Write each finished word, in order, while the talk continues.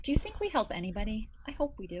Do you think we help anybody? I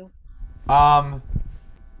hope we do. Um,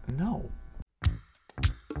 no.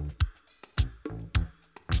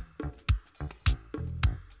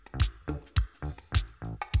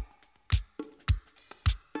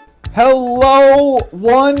 Hello,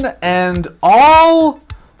 one and all.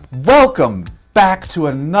 Welcome back to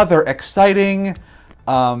another exciting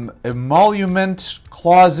emolument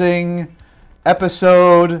clausing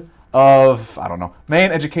episode of, I don't know,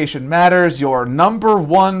 Maine Education Matters, your number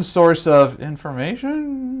one source of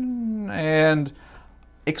information and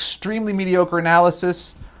extremely mediocre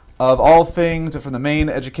analysis of all things from the Maine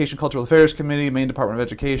Education Cultural Affairs Committee, Maine Department of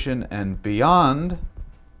Education, and beyond.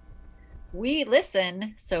 We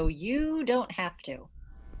listen so you don't have to.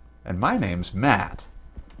 And my name's Matt.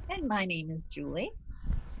 And my name is Julie.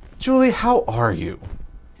 Julie, how are you?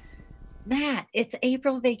 Matt, it's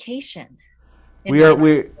April vacation. In We my are mind.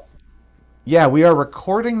 we yeah, we are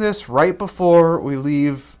recording this right before we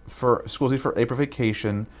leave for schools leave for April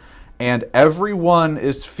vacation, and everyone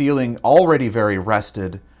is feeling already very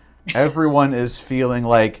rested. Everyone is feeling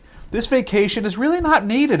like this vacation is really not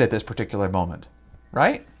needed at this particular moment,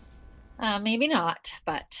 right? Maybe not,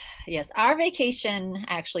 but yes, our vacation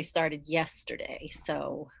actually started yesterday.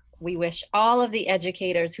 So we wish all of the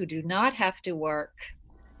educators who do not have to work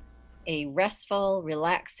a restful,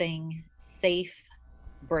 relaxing, safe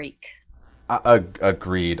break.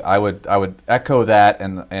 Agreed. I would echo that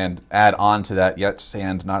and add on to that. Yes,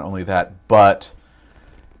 and not only that, but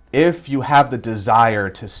if you have the desire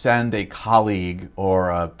to send a colleague or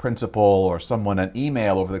a principal or someone an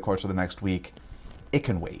email over the course of the next week, it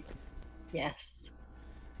can wait. Yes.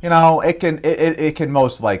 You know, it can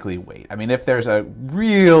most likely wait. I mean, if there's a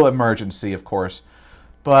real emergency, of course,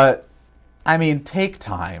 but I mean, take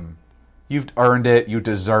time. You've earned it, you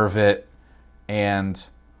deserve it, and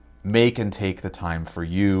make and take the time for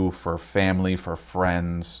you, for family, for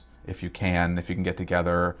friends, if you can get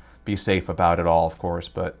together. Be safe about it all, of course,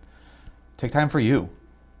 but take time for you.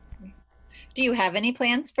 Do you have any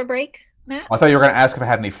plans for break, Matt? I thought you were going to ask if I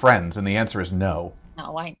had any friends, and the answer is no.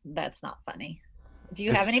 No, that's not funny. Do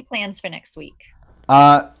you have It's any plans for next week?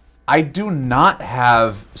 uh, I do not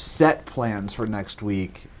have set plans for next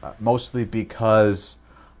week, mostly because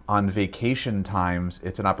on vacation times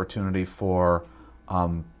it's an opportunity for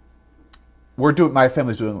my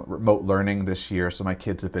family's doing remote learning this year, so my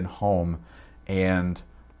kids have been home, and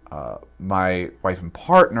my wife and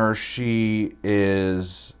partner, she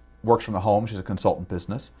is works from the home. She's a consultant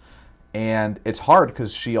business, and it's hard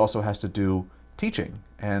because she also has to do teaching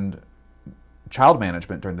and child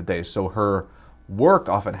management during the day. So her work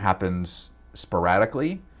often happens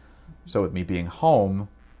sporadically. So with me being home,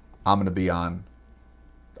 I'm going to be on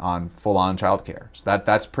full on childcare. So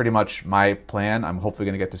that's pretty much my plan. I'm hopefully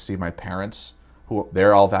going to get to see my parents, who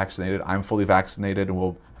they're all vaccinated. I'm fully vaccinated, and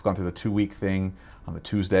we'll have gone through the 2 week thing on the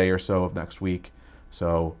Tuesday or so of next week.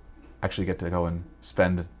 So actually get to go and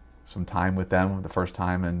spend some time with them the first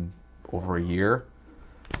time in over a year.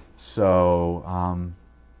 So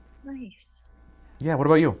Nice. yeah, what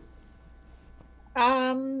about you?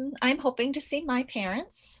 I'm hoping to see my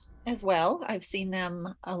parents as well. I've seen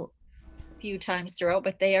them a few times throughout,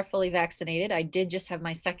 but they are fully vaccinated. I did just have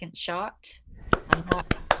my second shot. I'm not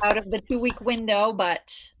out of the 2 week window,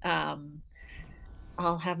 but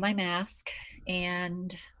I'll have my mask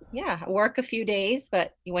and yeah, work a few days.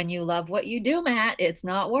 But when you love what you do, Matt, it's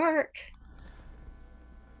not work.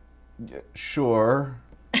 Sure.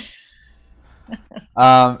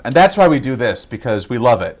 And that's why we do this, because we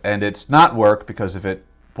love it. And it's not work, because if it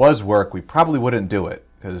was work, we probably wouldn't do it.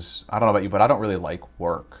 Because I don't know about you, but I don't really like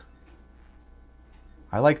work.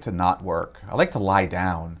 I like to not work. I like to lie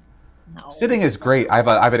down. No, Sitting is great. I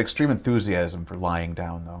have an extreme enthusiasm for lying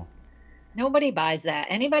down, though. nobody buys that.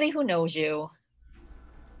 Anybody who knows you,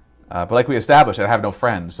 But like we established, I have no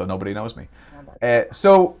friends, so nobody knows me. no, that's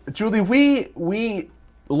So, Julie, we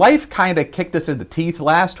life kind of kicked us in the teeth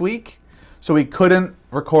last week, so we couldn't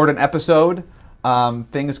record an episode.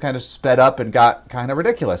 Things kind of sped up and got kind of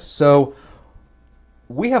ridiculous. So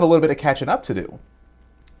we have a little bit of catching up to do.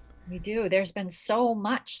 we do. There's been so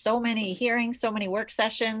much, so many hearings, so many work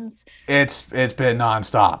sessions. It's been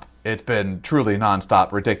nonstop. It's been truly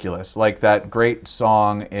nonstop, ridiculous. Like that great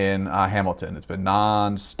song in Hamilton. It's been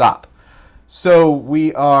nonstop. So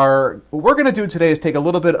what we're going to do today is take a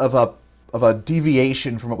little bit of a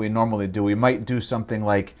deviation from what we normally do. We might do something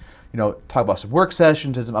like, talk about some work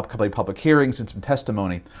sessions and some upcoming public hearings and some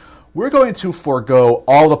testimony. We're going to forego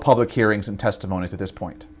all the public hearings and testimonies at this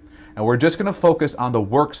point. And we're just going to focus on the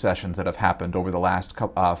work sessions that have happened over the last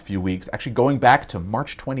few weeks, actually going back to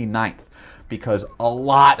March 29th, because a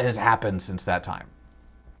lot has happened since that time.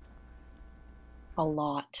 A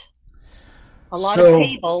lot. A lot of So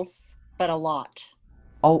tables, but a lot.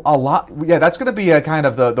 a lot, yeah. That's going to be a kind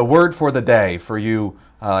of the word for the day for you,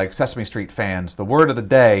 like Sesame Street fans. The word of the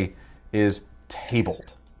day is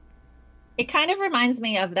tabled. It kind of reminds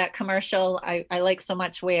me of that commercial I like so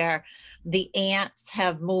much where the ants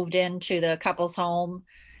have moved into the couple's home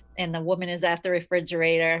and the woman is at the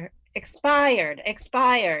refrigerator. Expired,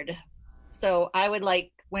 expired. So I would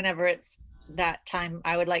like, whenever it's that time,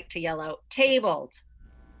 I would like to yell out, tabled,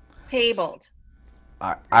 tabled.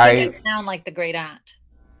 I, I think I I sound like the great aunt.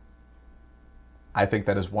 I think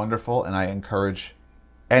that is wonderful, and I encourage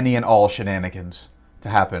any and all shenanigans to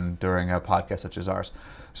happen during a podcast such as ours.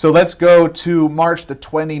 So let's go to March the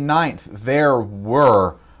 29th. There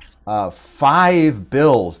were 5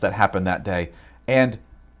 bills that happened that day. And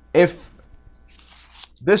if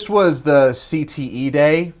this was the CTE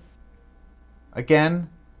day, again,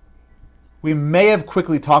 we may have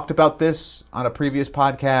quickly talked about this on a previous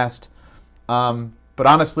podcast. But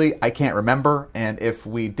honestly, I can't remember. And if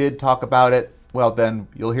we did talk about it, well, then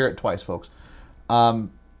you'll hear it twice, folks. I mean,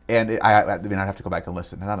 I'd have to go back and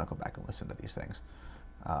listen, and I don't go back and listen to these things.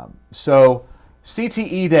 So,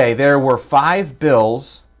 CTE Day, there were 5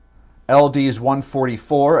 bills. LD's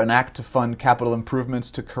 144, an act to fund capital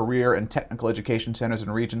improvements to career and technical education centers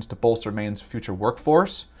and regions to bolster Maine's future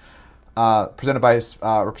workforce. Presented by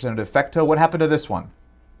Representative Fecto. What happened to this one?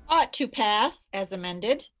 Ought to pass as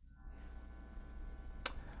amended.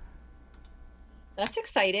 That's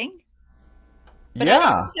exciting. But I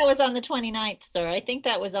don't think that was on the 29th, sir. I think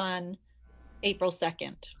that was on April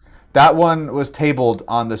 2nd. That one was tabled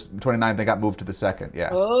on the 29th. They got moved to the 2nd. Yeah.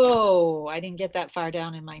 Oh, I didn't get that far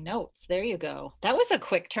down in my notes. There you go. That was a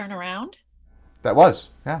quick turnaround. That was.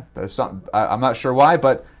 Yeah. That's something. I'm not sure why,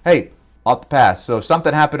 but hey, off the pass. So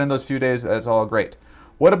something happened in those few days. That's all great.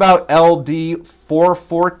 What about LD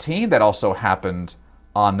 414 that also happened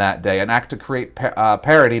on that day? An act to create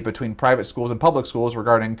parity between private schools and public schools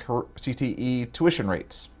regarding CTE tuition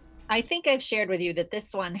rates. I think I've shared with you that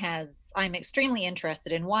this one I'm extremely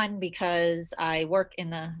interested in. One, because I work in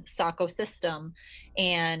the SACO system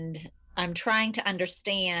and I'm trying to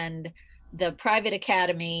understand the private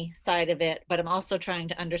academy side of it, but I'm also trying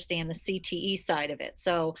to understand the CTE side of it.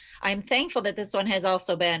 So I'm thankful that this one has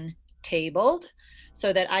also been tabled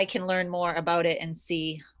so that I can learn more about it and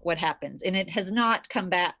see what happens. And it has not come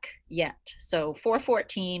back yet. So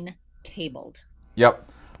 414 tabled. Yep.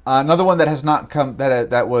 Another one that has not come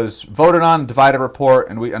that was voted on, divided report,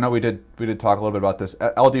 and I know we did talk a little bit about this.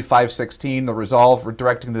 LD 516, the resolve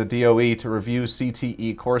directing the DOE to review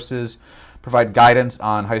CTE courses, provide guidance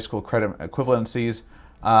on high school credit equivalencies.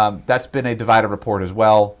 That's been a divided report as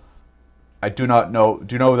well. I do not know.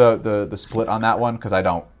 Do you know the split on that one? Because I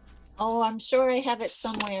don't. Oh, I'm sure I have it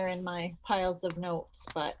somewhere in my piles of notes,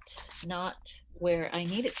 but not where I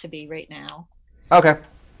need it to be right now. Okay,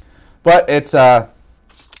 but it's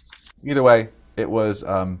either way, it was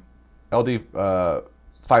LD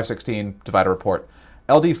 516 divided report.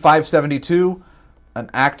 LD 572, an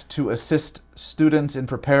act to assist students in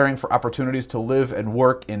preparing for opportunities to live and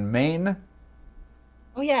work in Maine.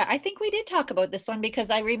 Oh yeah, I think we did talk about this one because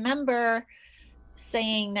I remember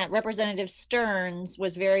saying that Representative Stearns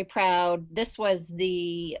was very proud. This was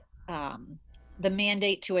the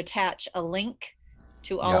mandate to attach a link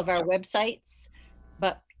to all of our websites,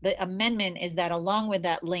 but the amendment is that along with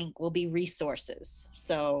that link will be resources.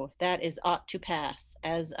 So that is ought to pass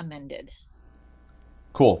as amended.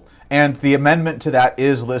 Cool. And the amendment to that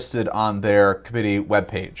is listed on their committee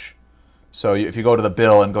webpage. So if you go to the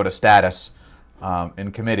bill and go to status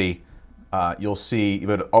in committee, you'll see, you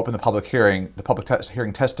would open the public hearing,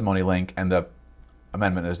 hearing testimony link, and the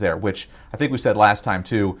amendment is there, which I think we said last time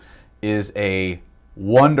too, is a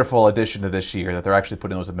wonderful addition to this year that they're actually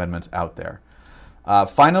putting those amendments out there.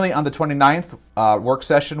 Finally, on the 29th work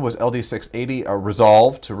session was LD 680, a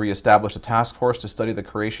resolve to reestablish a task force to study the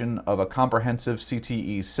creation of a comprehensive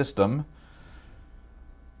CTE system.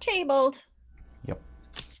 Tabled. Yep.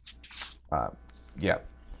 Yeah.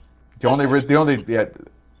 One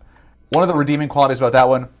of the redeeming qualities about that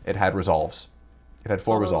one, it had resolves. It had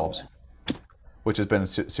 4 resolves, which has been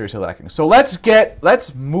seriously lacking. So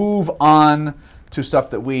let's move on to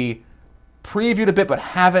stuff that we previewed a bit but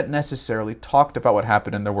haven't necessarily talked about what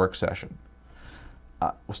happened in the work session.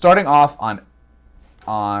 Starting off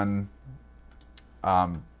on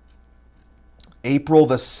April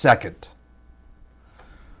the 2nd,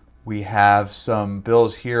 we have some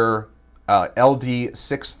bills here. LD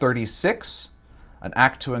 636, an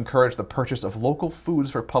act to encourage the purchase of local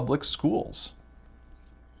foods for public schools.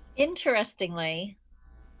 Interestingly,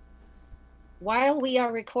 while we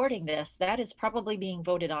are recording this, that is probably being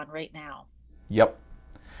voted on right now. Yep.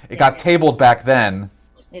 It Yeah, got tabled back then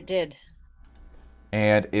it did.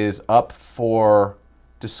 and is up for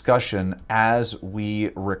discussion as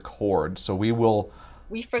we record. So we will.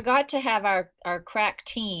 We forgot to have our crack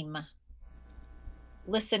team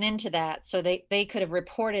listen into that so they could have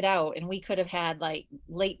reported out and we could have had like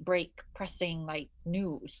late break pressing like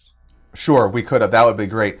news. Sure, we could have. That would be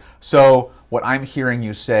great. So what I'm hearing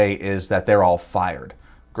you say is that they're all fired.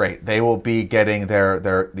 Great. They will be getting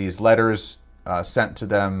their these letters sent to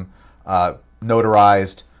them,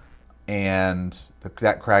 notarized, and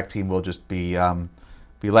that crack team will just be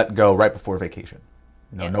let go right before vacation.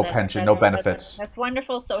 Yeah, No pension, no benefits. that's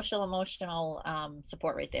wonderful social emotional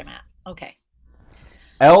support right there, Matt. Okay.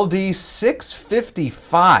 LD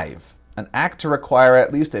 655, an act to require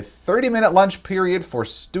at least a 30-minute lunch period for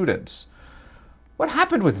students. What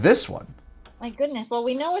happened with this one? My goodness. Well,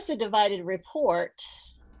 we know it's a divided report.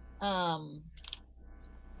 I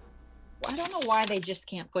don't know why they just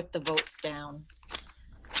can't put the votes down,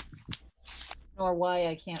 or why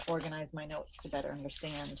I can't organize my notes to better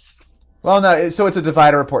understand. Well, no, so it's a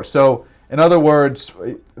divided report. So, in other words,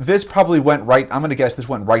 this probably went right, I'm going to guess this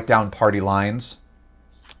went right down party lines.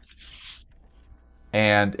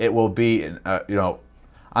 And it will be,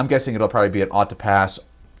 I'm guessing it'll probably be an ought to pass,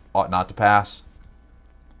 ought not to pass.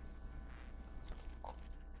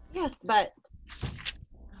 Yes, but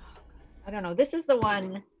I don't know. This is the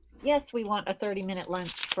one. Yes, we want a 30-minute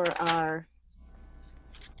lunch for our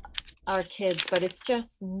kids, but it's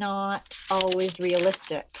just not always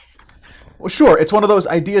realistic. Well, sure, it's one of those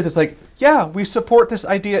ideas. It's like, yeah, we support this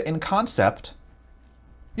idea in concept.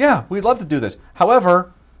 Yeah, we'd love to do this.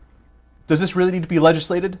 However, does this really need to be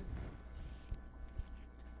legislated?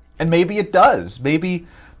 And maybe it does. Maybe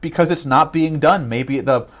because it's not being done. Maybe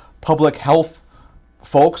the public health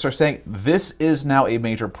folks are saying this is now a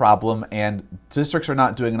major problem and districts are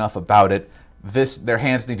not doing enough about it. Their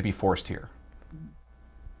hands need to be forced here.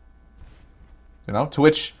 To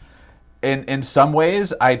which in some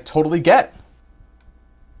ways I totally get.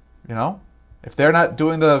 If they're not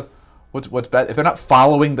doing what's best, if they're not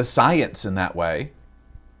following the science in that way,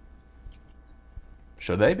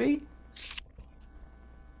 should they be?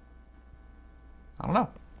 I don't know.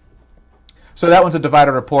 So that one's a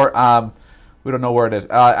divided report. We don't know where it is.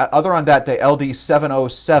 Other on that day, LD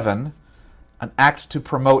 707, an act to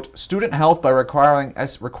promote student health by requiring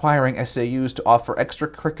SAUs to offer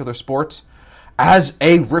extracurricular sports as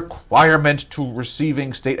a requirement to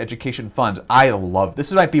receiving state education funds. I love this.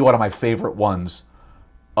 This might be one of my favorite ones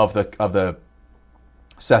of the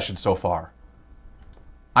session so far.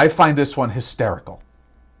 I find this one hysterical.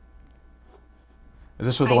 Is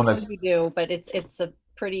this the one that's? You do, but it's a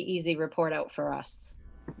pretty easy report out for us.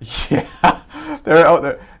 Yeah, they're out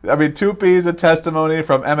there. I mean, 2 P's of testimony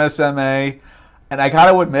from MSMA, and I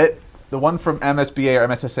gotta admit, the one from MSBA or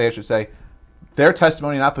MSSA, I should say, their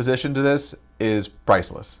testimony in opposition to this is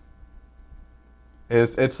priceless.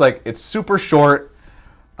 It's super short.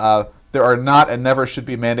 There are not and never should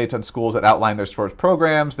be mandates on schools that outline their sports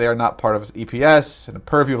programs. They are not part of EPS, and the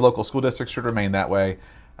purview of local school districts should remain that way.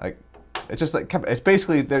 It's just it's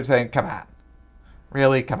basically they're saying, come on,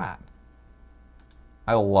 really, come on.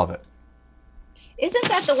 I love it. Isn't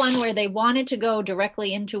that the one where they wanted to go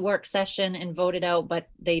directly into work session and vote it out, but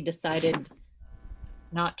they decided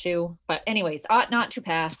not to? But anyways, ought not to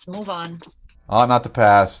pass. Move on. Ought not to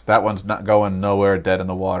pass. That one's not going nowhere, dead in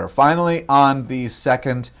the water. Finally, on the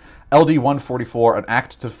second, LD 144, an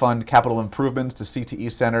act to fund capital improvements to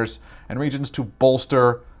CTE centers and regions to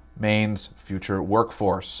bolster Maine's future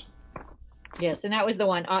workforce. Yes, and that was the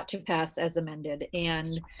one ought to pass as amended.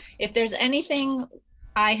 And if there's anything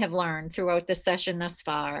I have learned throughout this session thus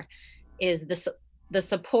far, is the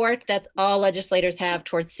support that all legislators have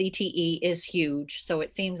towards CTE is huge. So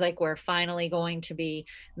it seems like we're finally going to be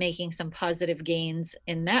making some positive gains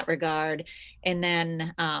in that regard. And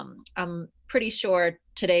then I'm pretty sure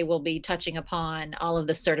today we'll be touching upon all of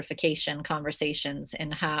the certification conversations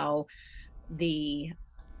and how the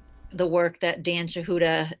work that Dan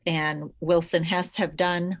Shahuda and Wilson Hess have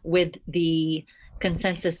done with the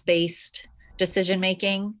consensus-based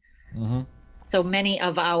decision-making. Mm-hmm. So many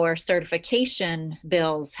of our certification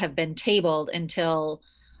bills have been tabled until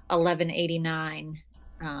 1189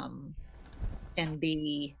 can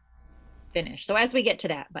be finished. So as we get to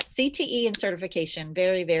that, but CTE and certification,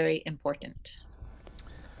 very, very important.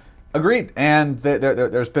 Agreed. And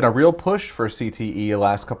there's been a real push for CTE the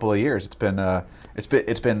last couple of years.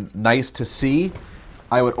 It's been nice to see.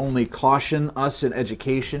 I would only caution us in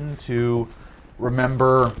education to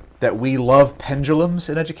remember that we love pendulums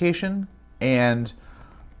in education, and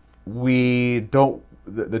we don't.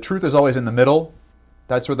 The truth is always in the middle.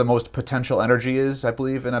 That's where the most potential energy is, I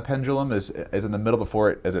believe, in a pendulum is in the middle before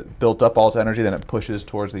it as it built up all its energy, then it pushes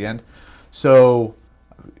towards the end. So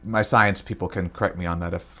my science people can correct me on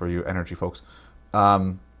that if for you energy folks.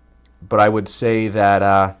 Um, but I would say that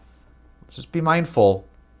let's just be mindful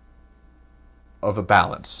of a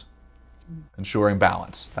balance, ensuring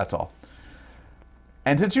balance. That's all.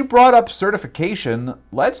 And since you brought up certification,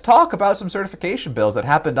 let's talk about some certification bills that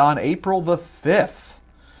happened on April the 5th.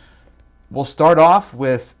 We'll start off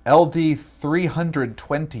with LD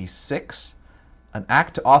 326, an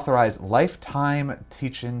act to authorize lifetime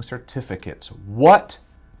teaching certificates. What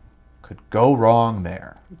could go wrong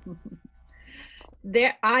there?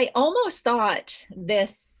 I almost thought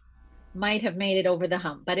this might have made it over the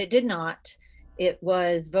hump, but it did not. It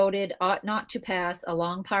was voted ought not to pass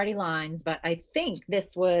along party lines, but I think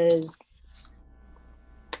this was,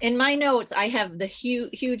 in my notes, I have the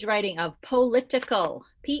huge writing of political,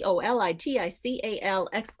 POLITICAL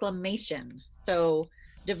exclamation. So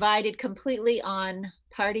divided completely on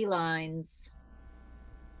party lines,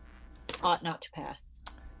 ought not to pass.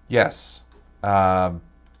 Yes.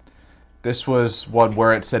 This was one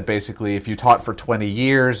where it said basically if you taught for 20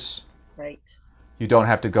 years, right, you don't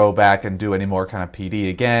have to go back and do any more kind of PD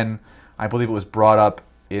again. I believe it was brought up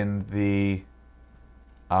in the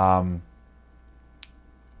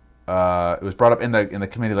in the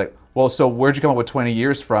committee, like, well, so where'd you come up with 20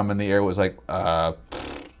 years from? And the air was like,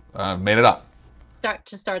 made it up.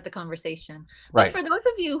 Start the conversation. Right. But for those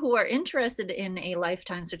of you who are interested in a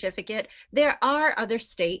lifetime certificate, there are other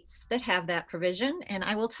states that have that provision, and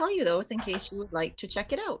I will tell you those in case you would like to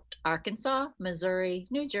check it out. Arkansas, Missouri,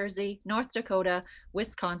 New Jersey, North Dakota,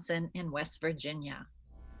 Wisconsin, and West Virginia.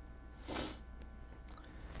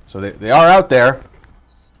 So they are out there.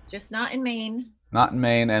 Just not in Maine. Not in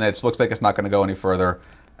Maine, and it looks like it's not going to go any further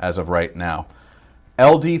as of right now.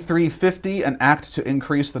 LD 350, an act to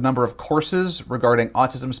increase the number of courses regarding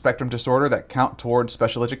autism spectrum disorder that count towards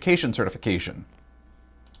special education certification.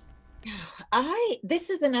 This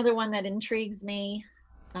is another one that intrigues me,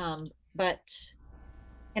 and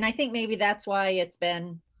I think maybe that's why it's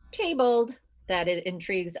been tabled, that it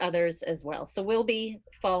intrigues others as well. So we'll be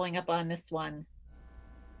following up on this one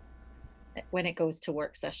when it goes to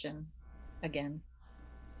work session again.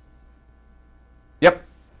 Yep.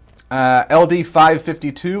 LD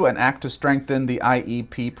 552, an act to strengthen the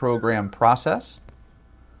IEP program process.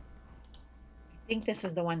 I think this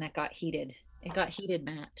was the one that got heated. It got heated,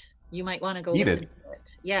 Matt. You might want to go Heated? listen to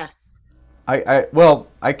it. Yes. Well,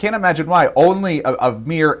 I can't imagine why. Only a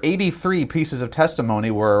mere 83 pieces of testimony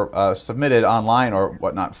were submitted online or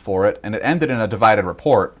whatnot for it, and it ended in a divided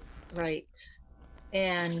report. Right.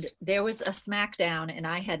 And there was a smackdown, and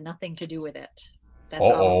I had nothing to do with it. That's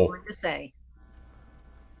Uh-oh. all I'm going to say.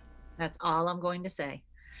 That's all I'm going to say.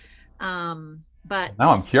 But now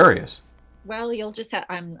I'm curious. Well, you'll just have.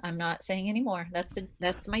 I'm not saying anymore.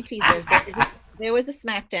 That's my teaser. There was a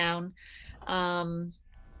smackdown.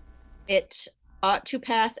 It ought to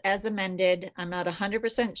pass as amended. I'm not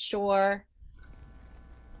 100% sure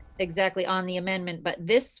exactly on the amendment, but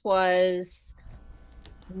this was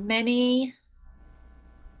many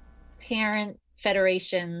parent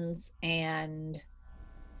federations and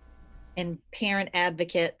parent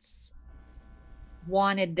advocates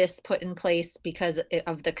wanted this put in place because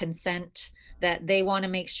of the consent, that they want to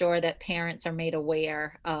make sure that parents are made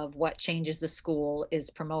aware of what changes the school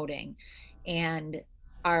is promoting. And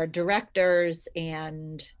our directors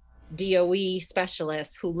and DOE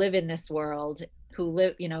specialists who live in this world,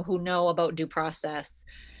 who know about due process,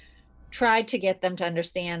 tried to get them to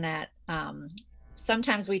understand that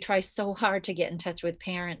sometimes we try so hard to get in touch with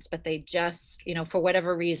parents, but they just, for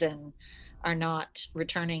whatever reason, are not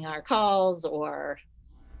returning our calls or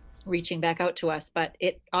reaching back out to us. But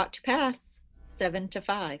it ought to pass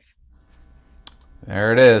 7-5.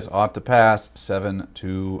 There it is. Ought to pass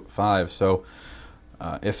 7-5. So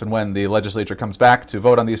if and when the legislature comes back to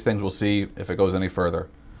vote on these things, we'll see if it goes any further.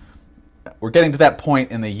 We're getting to that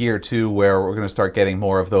point in the year, too, where we're going to start getting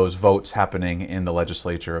more of those votes happening in the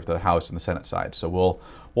legislature of the House and the Senate side. So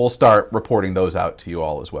we'll start reporting those out to you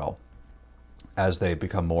all as well as they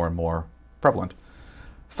become more and more prevalent.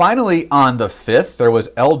 Finally, on the 5th, there was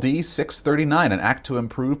LD 639, an act to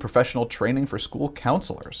improve professional training for school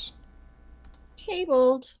counselors.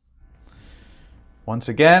 Tabled. Once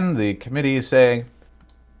again, the committee is saying,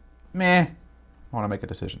 meh, I want to make a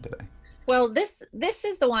decision today. Well, this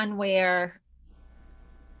is the one where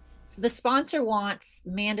the sponsor wants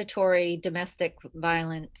mandatory domestic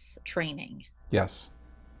violence training. Yes.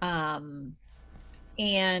 And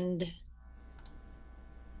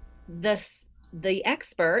the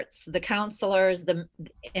experts, the counselors, the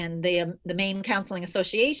main counseling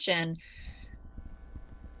association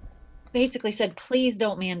basically said, please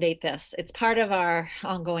don't mandate this. It's part of our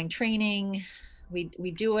ongoing training.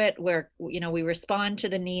 We do it where, we respond to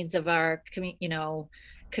the needs of our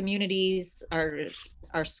communities,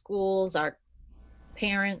 our schools, our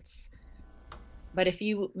parents. But if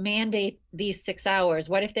you mandate these 6 hours,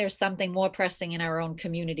 what if there's something more pressing in our own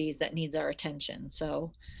communities that needs our attention?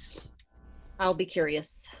 So I'll be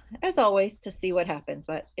curious, as always, to see what happens,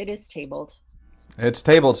 but it is tabled. It's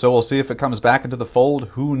tabled, so we'll see if it comes back into the fold.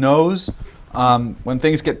 Who knows? When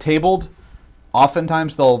things get tabled,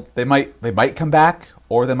 oftentimes they might come back,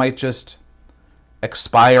 or they might just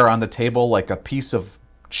expire on the table like a piece of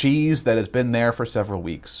cheese that has been there for several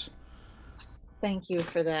weeks. Thank you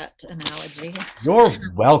for that analogy. You're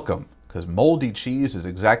welcome, because moldy cheese is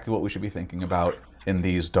exactly what we should be thinking about in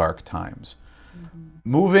these dark times. Mm-hmm.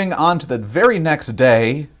 Moving on to the very next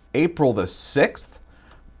day, April the 6th,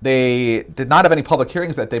 they did not have any public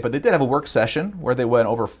hearings that day, but they did have a work session where they went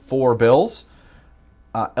over 4 bills.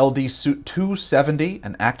 LD Suit 270,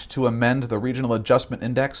 an act to amend the Regional Adjustment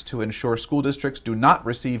Index to ensure school districts do not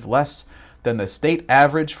receive less than the state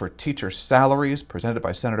average for teacher salaries, presented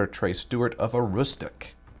by Senator Trey Stewart of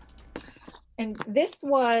Aroostook. And this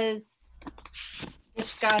was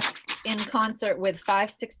discussed in concert with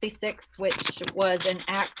 566, which was an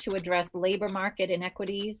act to address labor market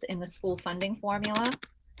inequities in the school funding formula.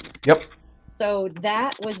 Yep. So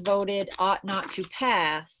that was voted ought not to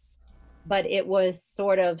pass, but it was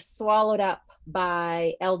sort of swallowed up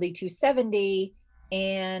by LD 270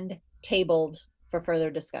 and tabled for further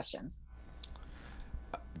discussion.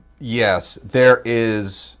 Yes, there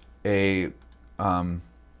is there's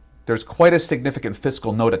quite a significant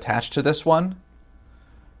fiscal note attached to this one,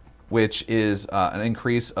 which is an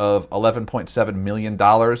increase of $11.7 million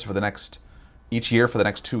for each year for the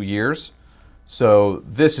next 2 years. So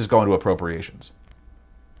this is going to appropriations.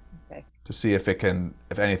 Okay. To see if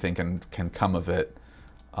anything can come of it,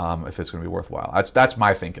 if it's going to be worthwhile. That's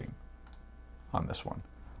my thinking on this one.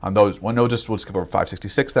 On those, we'll skip over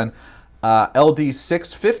 566 then. LD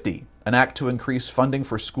 650, an act to increase funding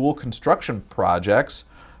for school construction projects,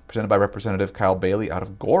 presented by Representative Kyle Bailey out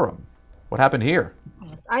of Gorham. What happened here?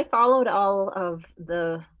 Yes, I followed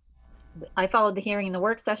the hearing and the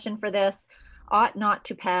work session for this. Ought not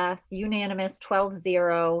to pass, unanimous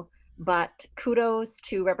 12-0, but kudos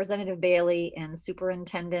to Representative Bailey and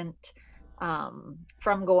Superintendent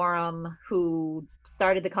from Gorham, who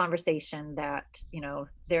started the conversation that,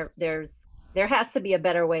 there has to be a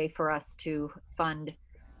better way for us to fund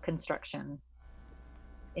construction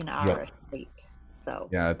in our state. So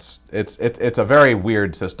yeah, it's a very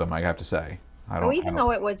weird system, I have to say. Even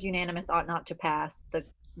though it was unanimous, ought not to pass,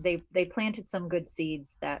 they planted some good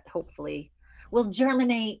seeds that hopefully will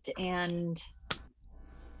germinate and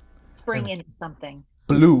spring into something.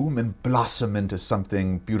 Bloom and blossom into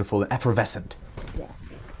something beautiful and effervescent. Yeah.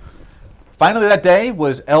 Finally that day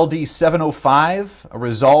was LD 705, a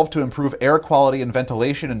resolve to improve air quality and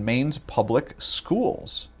ventilation in Maine's public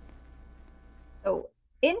schools. So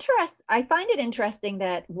I find it interesting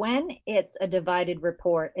that when it's a divided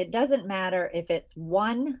report, it doesn't matter if it's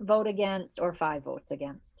 1 vote against or 5 votes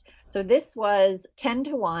against. So this was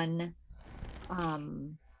 10-1,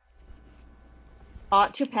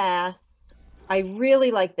 ought to pass. I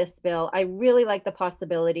really like this bill. I really like the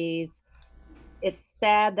possibilities. It's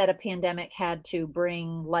sad that a pandemic had to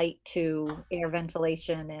bring light to air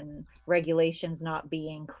ventilation and regulations not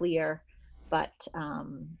being clear. But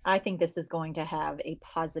I think this is going to have a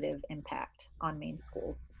positive impact on Maine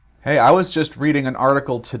schools. Hey, I was just reading an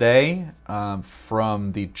article today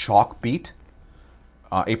from the Chalk Beat,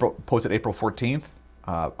 posted April 14th,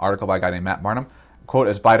 article by a guy named Matt Barnum. Quote,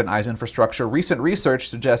 as Biden eyes infrastructure, recent research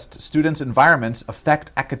suggests students' environments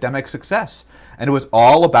affect academic success. And it was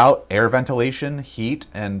all about air ventilation, heat,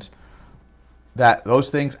 and that those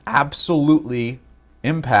things absolutely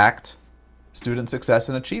impact student success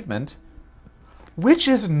and achievement, which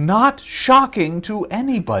is not shocking to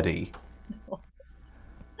anybody.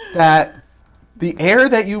 That the air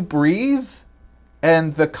that you breathe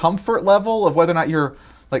and the comfort level of whether or not you're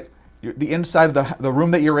the inside of the room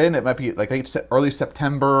that you're in, it might be like early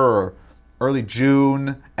September or early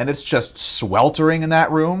June, and it's just sweltering in that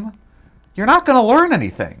room, you're not going to learn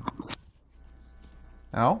anything.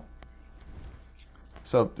 No?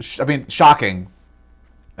 So, I mean, shocking.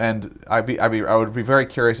 And I would be very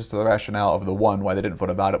curious as to the rationale of the one, why they didn't vote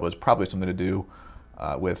about it was probably something to do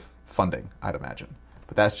with funding, I'd imagine.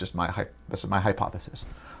 But that's just my hypothesis.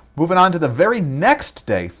 Moving on to the very next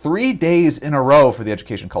day, 3 days in a row for the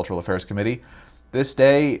Education Cultural Affairs Committee, This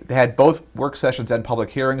day, they had both work sessions and public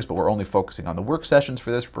hearings, but we're only focusing on the work sessions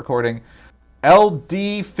for this recording.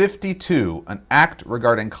 LD 52, an act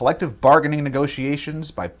regarding collective bargaining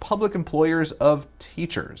negotiations by public employers of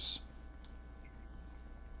teachers.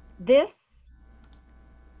 This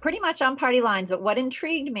pretty much on party lines, but what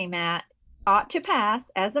intrigued me, Matt, ought to pass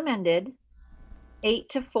as amended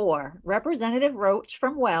 8-4. Representative Roach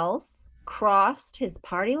from Wells crossed his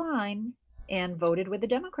party line and voted with the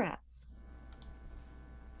Democrats.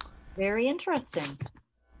 Very interesting.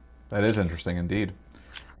 That is interesting indeed.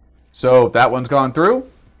 So that one's gone through.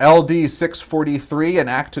 LD 643, an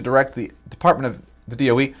act to direct the Department of the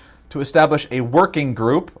DOE to establish a working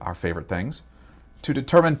group, our favorite things, to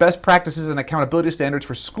determine best practices and accountability standards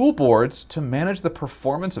for school boards to manage the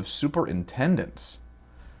performance of superintendents.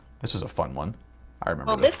 This was a fun one. I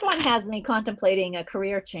remember this one has me contemplating a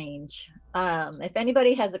career change. If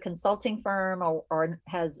anybody has a consulting firm or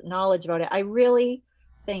has knowledge about it, I really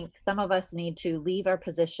think some of us need to leave our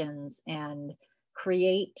positions and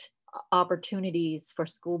create opportunities for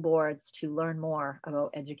school boards to learn more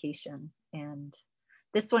about education. And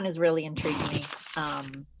this one is really intriguing me.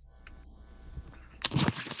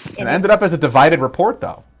 It ended up as a divided report,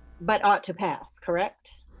 though. But ought to pass,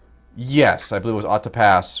 correct? Yes, I believe it was ought to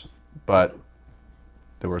pass, but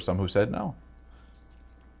there were some who said no.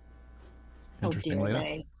 How dare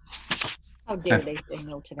they? How dare they say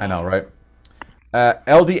no to that? I know, right?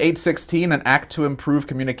 LD 816, an act to improve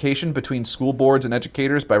communication between school boards and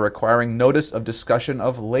educators by requiring notice of discussion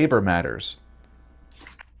of labor matters.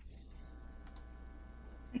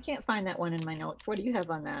 I can't find that one in my notes. What do you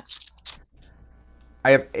have on that?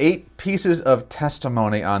 I have 8 pieces of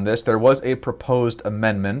testimony on this. There was a proposed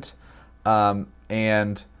amendment,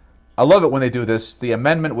 and I love it when they do this. The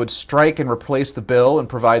amendment would strike and replace the bill and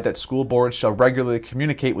provide that school boards shall regularly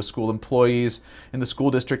communicate with school employees in the school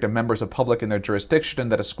district and members of public in their jurisdiction,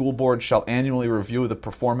 and that a school board shall annually review the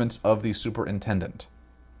performance of the superintendent.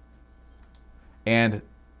 And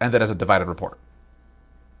that as a divided report.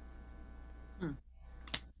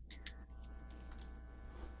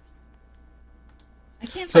 I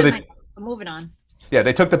can't find so moving on. Yeah,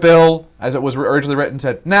 they took the bill as it was originally written,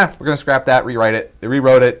 said, nah, we're going to scrap that, rewrite it. They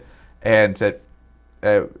rewrote it and said,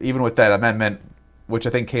 even with that amendment, which I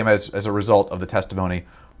think came as a result of the testimony,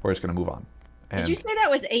 we're just going to move on. And did you say that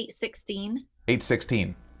was 816?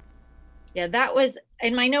 816. Yeah, that was,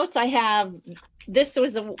 in my notes I have, this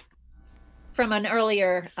was from an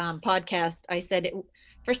earlier podcast. I said,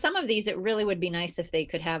 for some of these, it really would be nice if they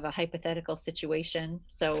could have a hypothetical situation.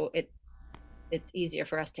 So it's easier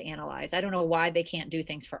for us to analyze. I don't know why they can't do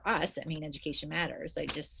things for us. I mean, education matters. I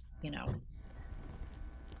just, it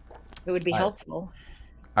would be helpful.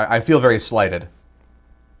 I feel very slighted.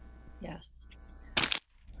 Yes.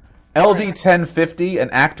 LD 1050, an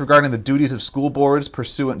act regarding the duties of school boards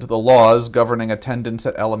pursuant to the laws governing attendance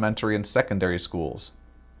at elementary and secondary schools.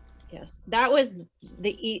 Yes, that was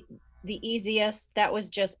the easiest. That was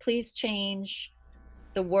just please change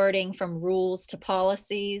the wording from rules to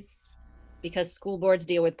policies, because school boards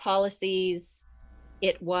deal with policies.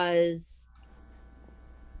 It was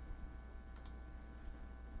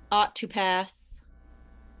ought to pass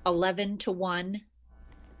 11-1.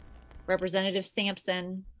 Representative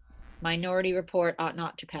Sampson, minority report ought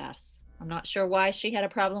not to pass. I'm not sure why she had a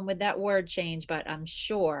problem with that word change, but I'm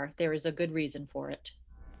sure there is a good reason for it.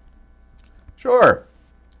 Sure.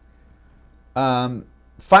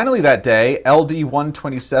 Finally that day, LD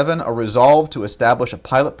 127, a resolve to establish a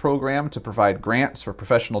pilot program to provide grants for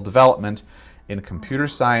professional development in computer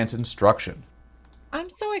science instruction.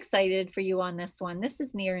 I'm so excited for you on this one. This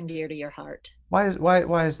is near and dear to your heart. Why is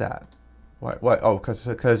that? Why? Oh,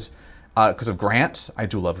 because of grants. I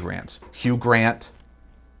do love grants. Hugh Grant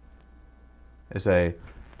is a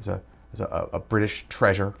British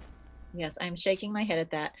treasure. Yes, I'm shaking my head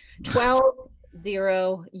at that.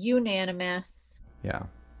 12-0, unanimous. Yeah.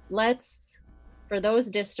 Let's, for those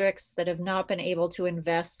districts that have not been able to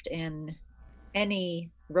invest in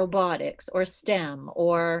any robotics or STEM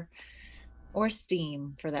or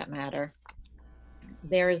STEAM for that matter,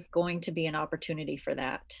 there is going to be an opportunity for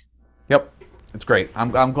that. Yep, it's great.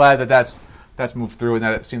 I'm glad that that's moved through and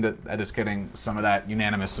that it seemed that it's getting some of that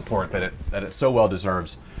unanimous support that it so well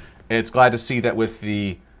deserves. It's glad to see that with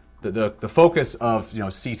the focus of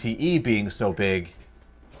CTE being so big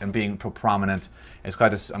and being prominent. I'm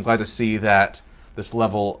glad to see that this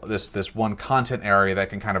one content area that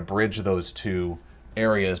can kind of bridge those two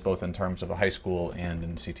areas, both in terms of the high school and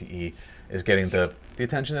in CTE, is getting the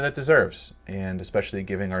attention that it deserves, and especially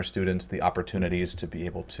giving our students the opportunities to be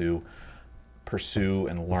able to pursue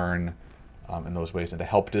and learn in those ways, and to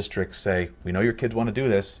help districts say, we know your kids want to do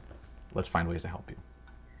this, let's find ways to help you.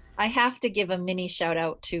 I have to give a mini shout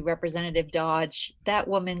out to Representative Dodge. That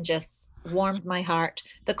woman just warms my heart.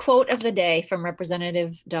 The quote of the day from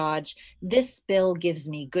Representative Dodge: "This bill gives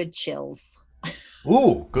me good chills."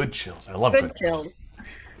 Ooh, good chills. I love Good good chills. chills.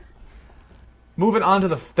 Moving on to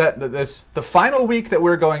the final week that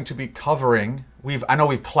we're going to be covering. I know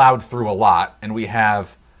we've plowed through a lot, and we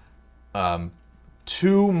have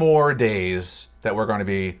 2 more days that we're going to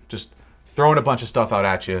be just throwing a bunch of stuff out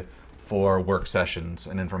at you for work sessions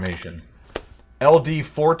and information. LD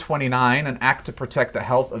 429, an act to protect the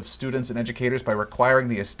health of students and educators by requiring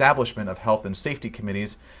the establishment of health and safety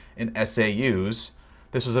committees in SAUs.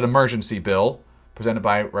 This was an emergency bill presented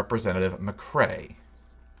by Representative McCray.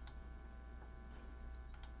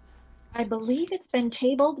 I believe it's been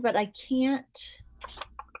tabled, but I can't.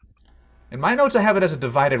 In my notes, I have it as a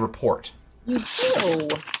divided report. You do.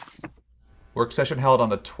 Work session held on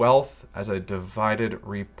the 12th as a divided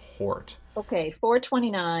report. Okay,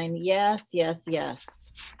 429. Yes, yes, yes.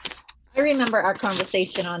 I remember our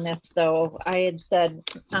conversation on this, though. I had said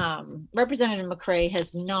Representative McCray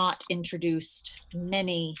has not introduced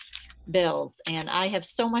many bills, and I have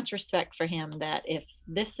so much respect for him that if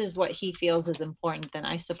this is what he feels is important, then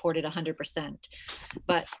I support it 100%.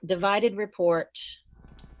 But divided report,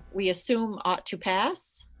 we assume ought to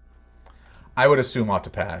pass. I would assume ought to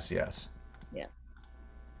pass, yes. Yes.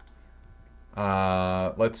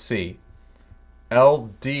 Let's see.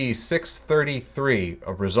 LD 633,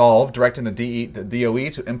 a resolve directing the DOE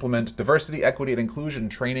to implement diversity, equity, and inclusion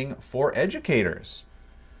training for educators.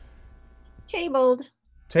 Tabled.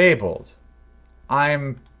 Tabled.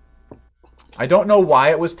 I don't know why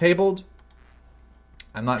it was tabled.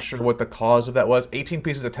 I'm not sure what the cause of that was. 18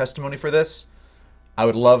 pieces of testimony for this. I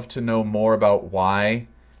would love to know more about why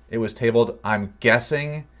it was tabled. I'm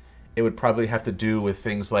guessing it would probably have to do with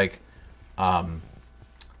things like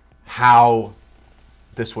how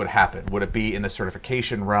this would happen. Would it be in the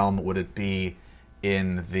certification realm? Would it be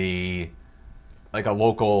in the like a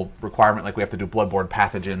local requirement, like we have to do bloodborne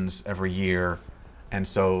pathogens every year, and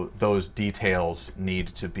so those details need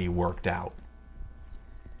to be worked out.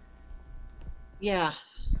 Yeah.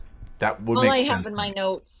 That would All make I sense have in to my me.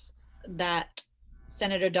 notes that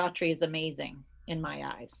Senator Daughtry is amazing in my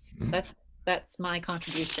eyes. That's my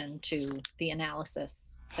contribution to the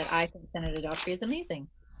analysis, that I think Senator Daughtry is amazing.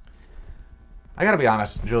 I gotta be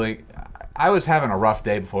honest, Julie. I was having a rough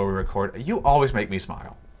day before we record. You always make me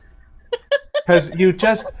smile because you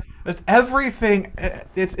just everything.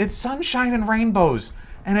 It's sunshine and rainbows,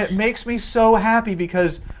 and it makes me so happy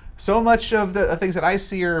because so much of the things that I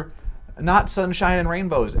see are not sunshine and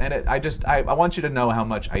rainbows, and I want you to know how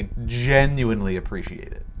much I genuinely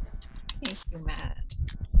appreciate it. Thank you, Matt.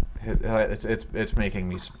 It's making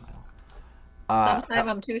me smile. Sometimes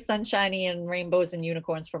I'm too sunshiny and rainbows and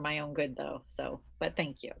unicorns for my own good, though. So, but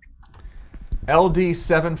thank you. LD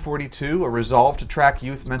 742, a resolve to track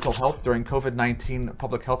youth mental health during COVID-19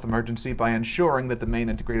 public health emergency by ensuring that the Maine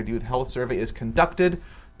Integrated Youth Health Survey is conducted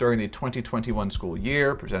during the 2021 school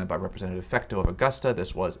year, presented by Representative Fecteau of Augusta.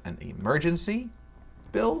 This was an emergency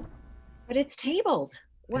bill. But it's tabled.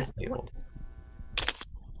 It's tabled.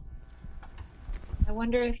 I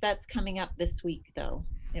wonder if that's coming up this week, though.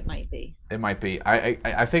 It might be. It might be.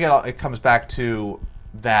 I think it comes back to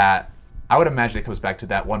that. I would imagine it comes back to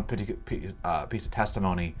that one piece of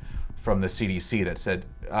testimony from the CDC that said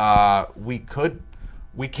we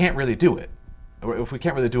can't really do it. If we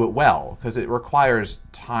can't really do it well, because it requires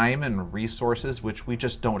time and resources which we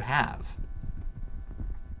just don't have.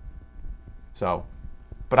 So,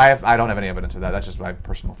 but I don't have any evidence of that. That's just my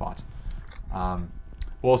personal thoughts.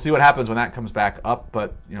 We'll see what happens when that comes back up.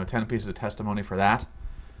 But 10 pieces of testimony for that.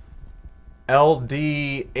 LD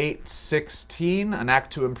 816, an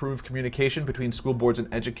act to improve communication between school boards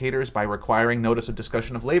and educators by requiring notice of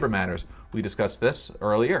discussion of labor matters. We discussed this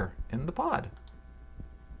earlier in the pod.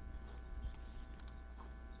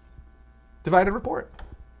 Divided report,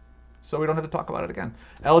 so we don't have to talk about it again.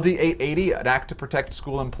 LD 880, an act to protect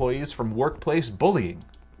school employees from workplace bullying.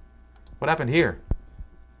 What happened here?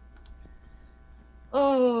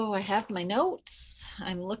 Oh, I have my notes.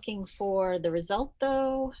 I'm looking for the result,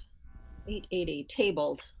 though. 880,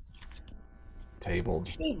 tabled. Tabled.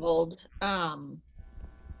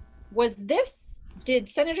 Did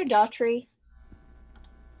Senator Daughtry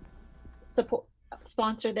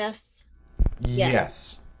sponsor this?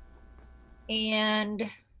 Yes. And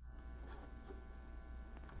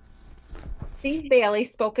Steve Bailey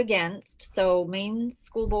spoke against, so Maine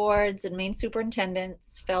school boards and Maine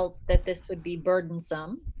superintendents felt that this would be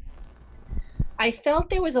burdensome. I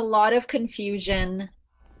felt there was a lot of confusion,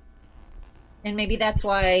 and maybe that's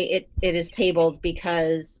why it is tabled,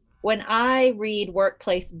 because when I read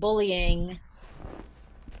workplace bullying,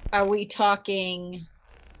 are we talking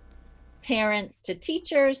parents to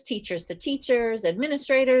teachers, teachers to teachers,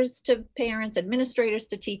 administrators to parents, administrators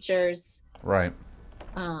to teachers? Right.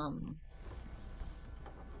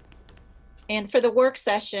 And for the work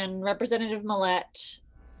session, Representative Millette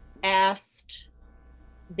asked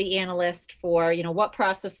the analyst for, what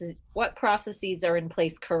processes are in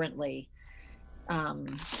place currently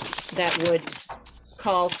that would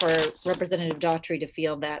call for Representative Daughtry to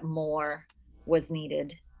feel that more was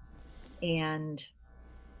needed. And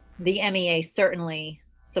the MEA certainly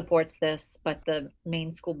supports this, but the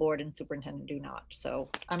Maine School Board and superintendent do not. So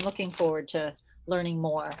I'm looking forward to learning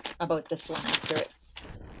more about this one after it's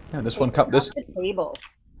this one off the table.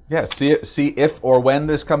 Yeah, see if or when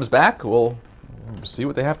this comes back. We'll see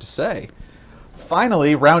what they have to say.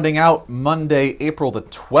 Finally, rounding out Monday, April the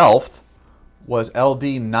 12th, was LD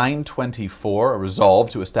 924, a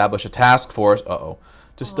resolve to establish a task force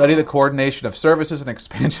to study the coordination of services and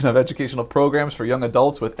expansion of educational programs for young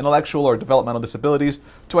adults with intellectual or developmental disabilities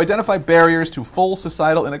to identify barriers to full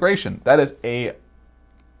societal integration. That is a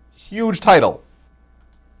huge title.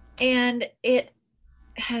 And it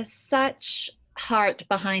has such heart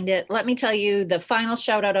behind it. Let me tell you, the final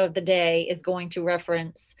shout out of the day is going to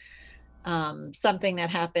reference something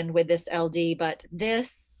that happened with this LD, but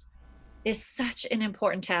this is such an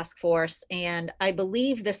important task force. And I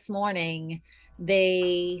believe this morning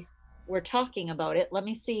they were talking about it. Let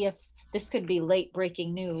me see if this could be late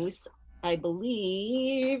breaking news. I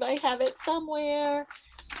believe I have it somewhere.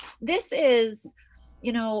 This is,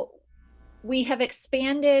 we have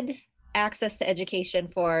expanded access to education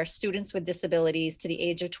for students with disabilities to the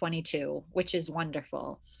age of 22, which is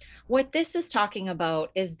wonderful. What this is talking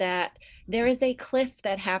about is that there is a cliff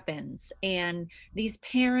that happens, and these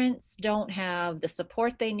parents don't have the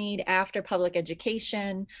support they need after public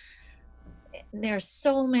education. There's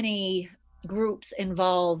so many groups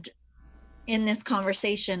involved in this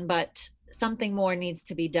conversation, but something more needs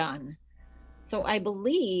to be done. So I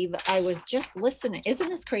believe I was just listening. Isn't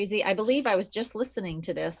this crazy? I believe I was just listening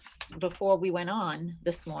to this before we went on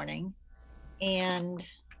this morning. And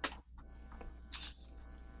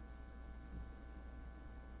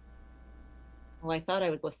well, I thought I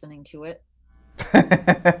was listening to it.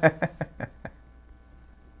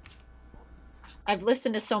 I've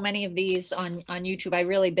listened to so many of these on YouTube. I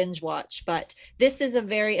really binge watch, but this is a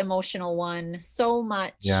very emotional one. So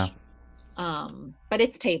much. Yeah. But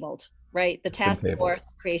it's tabled, right? The task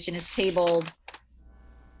force creation is tabled.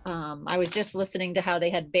 I was just listening to how they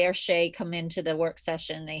had Bear Shea come into the work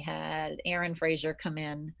session. They had Aaron Fraser come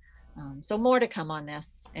in. So more to come on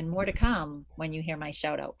this, and more to come when you hear my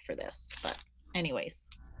shout out for this. But anyways,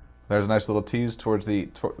 there's a nice little tease for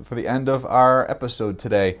the end of our episode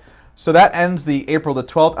today. So that ends the April the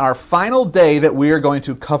 12th. Our final day that we are going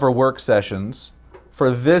to cover work sessions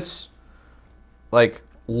for this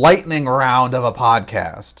lightning round of a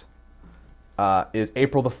podcast is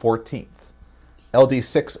April the 14th. LD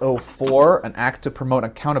 604, an act to promote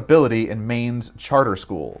accountability in Maine's charter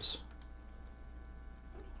schools.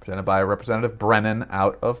 Presented by Representative Brennan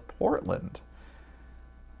out of Portland.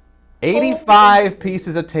 85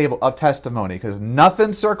 pieces of testimony, because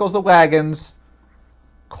nothing circles the wagons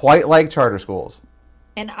quite like charter schools.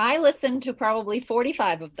 And I listened to probably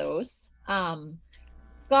 45 of those. God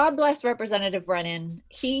bless Representative Brennan.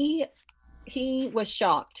 He was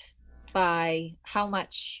shocked by how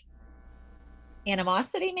much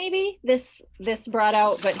animosity maybe this brought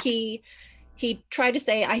out, but he tried to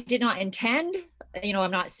say, I did not intend,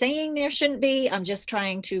 I'm not saying there shouldn't be, I'm just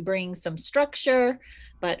trying to bring some structure.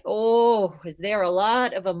 But is there a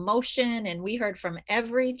lot of emotion? And we heard from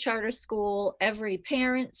every charter school, every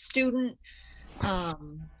parent, student,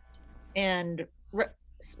 and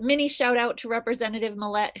mini shout out to Representative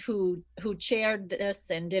Millette, who chaired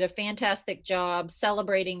this and did a fantastic job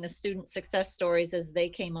celebrating the student success stories as they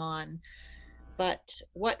came on. But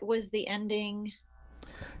what was the ending?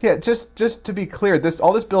 Yeah, just to be clear,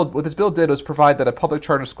 what this bill did was provide that a public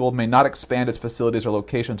charter school may not expand its facilities or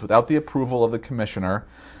locations without the approval of the commissioner.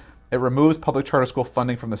 It removes public charter school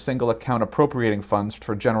funding from the single account appropriating funds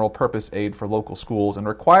for general purpose aid for local schools and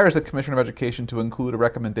requires the Commissioner of Education to include a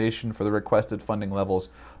recommendation for the requested funding levels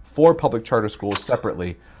for public charter schools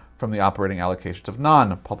separately from the operating allocations of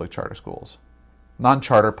non-charter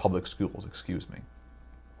public schools, excuse me.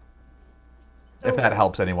 So, if that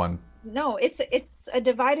helps anyone. No, it's a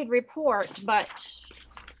divided report, but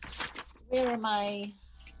where am I?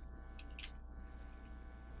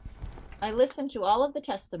 I listened to all of the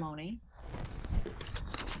testimony.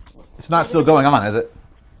 It's not still going on, is it?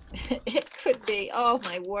 It could be. Oh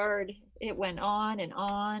my word. It went on and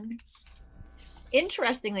on.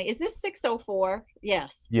 Interestingly, is this 6:04?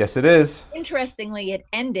 Yes. Yes, it is. Interestingly, it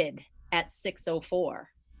ended at 6:04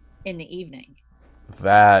 in the evening.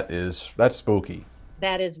 That's spooky.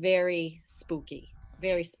 That is very spooky.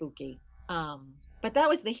 Very spooky. But that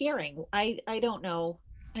was the hearing. I don't know.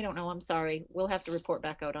 I don't know. I'm sorry. We'll have to report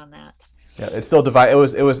back out on that. Yeah, it's still divided.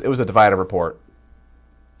 It was a divided report.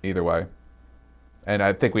 Either way, and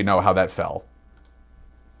I think we know how that fell.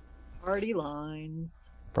 Party lines.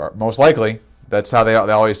 Most likely, that's how they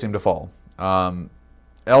always seem to fall. LD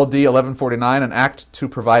 1149, an act to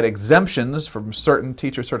provide exemptions from certain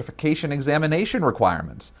teacher certification examination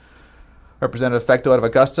requirements. Representative Fecto out of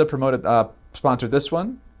Augusta sponsored this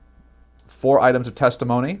one. 4 items of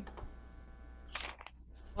testimony.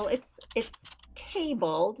 Well, it's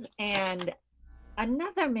tabled, and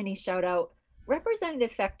another mini shout out.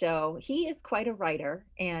 Representative Fecto, he is quite a writer,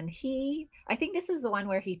 and I think this is the one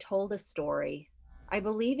where he told a story. I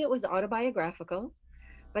believe it was autobiographical,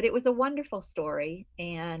 but it was a wonderful story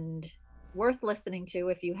and worth listening to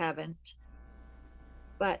if you haven't.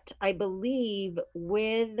 But I believe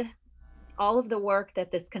with all of the work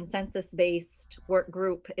that this consensus-based work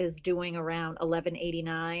group is doing around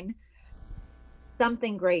 1189,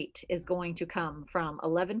 something great is going to come from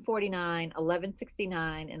 1149,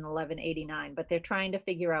 1169, and 1189, but they're trying to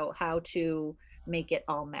figure out how to make it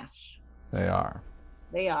all mesh. They are.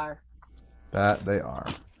 They are. That they are.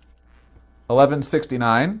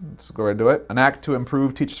 1169, let's go right into it. An act to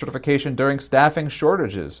improve teacher certification during staffing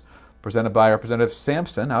shortages, presented by Representative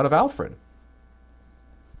Sampson out of Alfred.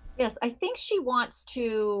 Yes, I think she wants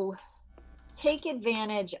to take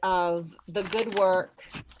advantage of the good work,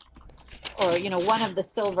 or one of the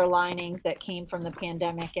silver linings that came from the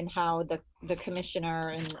pandemic, and how the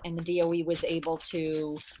commissioner and the DOE was able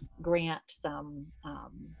to grant some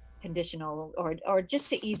conditional or just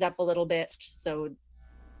to ease up a little bit. So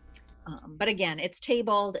but again, it's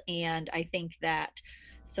tabled, and I think that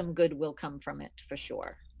some good will come from it for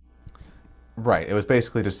sure. Right. It was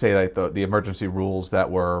basically to say that the emergency rules that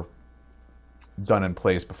were done in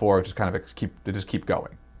place before just kind of keep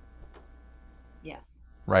going. Yes.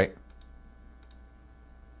 Right.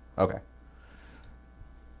 Okay.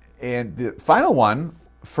 And the final one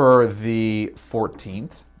for the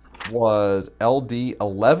 14th was LD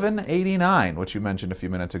 1189, which you mentioned a few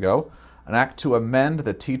minutes ago, an act to amend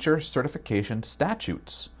the teacher certification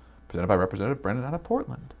statutes, presented by Representative Brennan out of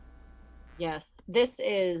Portland. Yes, there's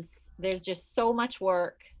just so much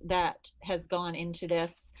work that has gone into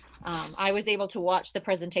this. I was able to watch the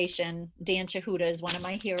presentation. Dan Chahuda is one of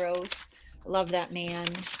my heroes. Love that man.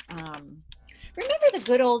 Remember the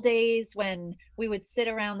good old days when we would sit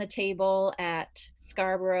around the table at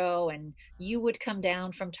Scarborough, and you would come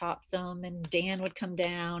down from Topsom and Dan would come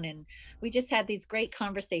down, and we just had these great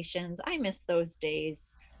conversations. I miss those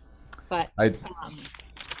days. But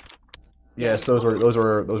yes, those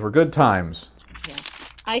were good times. Yeah.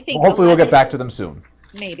 I think hopefully we'll get back to them soon.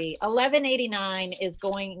 Maybe 1189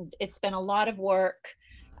 it's been a lot of work.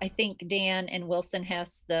 I think Dan and Wilson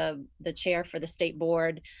Hess, the chair for the state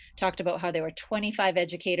board, talked about how there were 25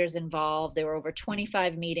 educators involved. There were over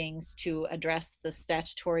 25 meetings to address the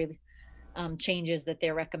statutory changes that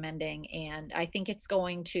they're recommending. And I think it's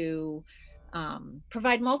going to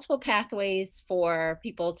provide multiple pathways for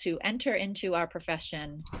people to enter into our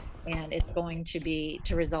profession, and it's going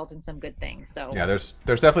to result in some good things. So yeah, there's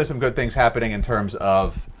definitely some good things happening in terms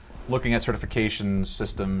of looking at certification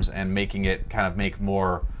systems and making it kind of make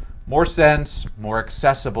more sense, more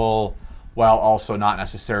accessible, while also not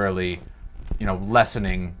necessarily,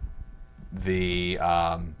 lessening the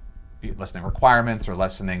lessening requirements or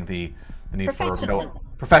lessening the need for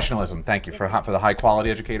professionalism. Thank you for the high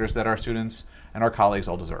quality educators that our students and our colleagues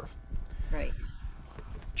all deserve. Right.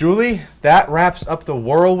 Julie, that wraps up the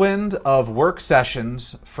whirlwind of work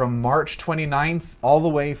sessions from March 29th all the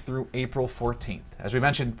way through April 14th. As we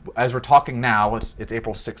mentioned, as we're talking now, it's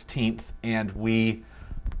April 16th, and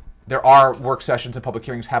there are work sessions and public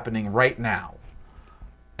hearings happening right now.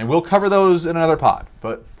 And we'll cover those in another pod,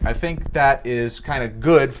 but I think that is kind of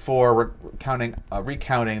good for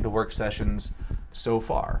recounting the work sessions so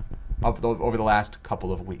far over the last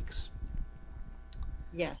couple of weeks.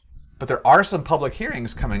 Yes. But there are some public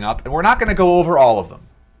hearings coming up, and we're not going to go over all of them.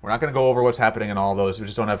 We're not going to go over what's happening in all those. We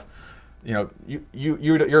just don't have, you're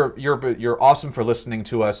awesome for listening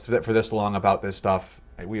to us for this long about this stuff.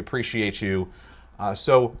 We appreciate you.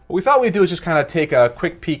 So what we thought we'd do is just kind of take a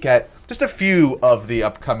quick peek at just a few of the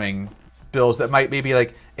upcoming bills that might maybe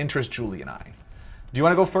interest Julie and I. Do you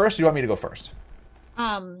want to go first, or do you want me to go first?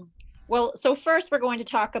 Well, so first we're going to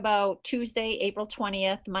talk about Tuesday, April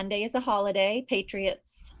 20th. Monday is a holiday,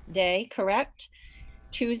 Patriots day, correct?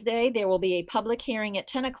 Tuesday, there will be a public hearing at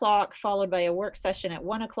 10 o'clock, followed by a work session at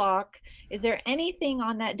 1 o'clock. Is there anything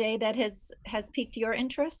on that day that has piqued your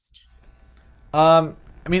interest? I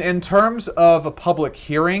mean, in terms of a public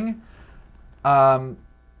hearing, um,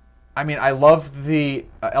 I mean, I love the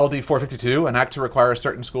LD 452, an act to require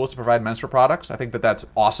certain schools to provide menstrual products. I think that that's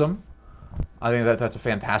awesome. I think that that's a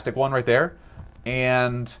fantastic one right there.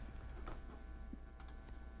 And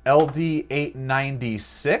LD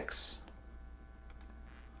 896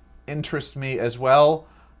 interests me as well.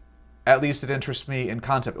 At least it interests me in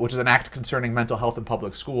concept, which is an act concerning mental health in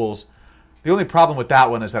public schools. The only problem with that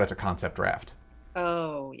one is that it's a concept draft.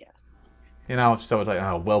 Oh, yes. You know, so it's like,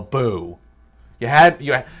 oh well, boo. You had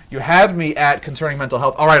me at concerning mental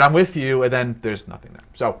health. All right, I'm with you, and then there's nothing there.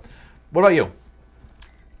 So, what about you?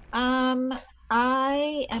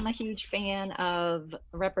 I am a huge fan of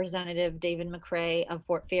Representative David McCray of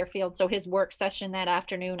Fort Fairfield. So his work session that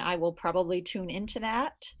afternoon, I will probably tune into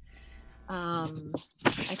that. I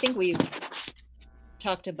think we've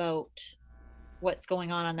talked about what's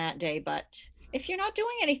going on that day, but if you're not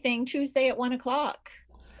doing anything, Tuesday at 1 o'clock.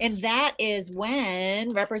 And that is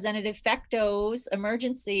when Representative Fecto's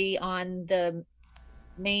emergency on the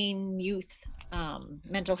Maine youth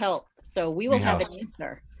mental health. So we will have an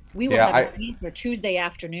answer. We will Yeah, have an answer Tuesday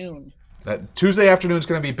afternoon. that Tuesday afternoon is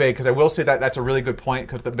going to be big because I will say that that's a really good point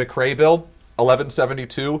because the McCrae bill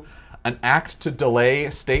 1172, an act to delay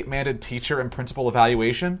state-mandated teacher and principal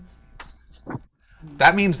evaluation.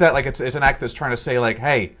 That means that like it's an act that's trying to say like,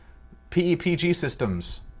 hey, PEPG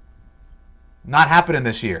systems not happening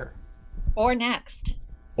this year Or next,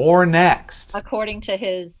 or next, according to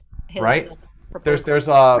his right? proposal. There's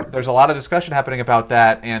a lot of discussion happening about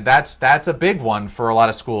that, and that's a big one for a lot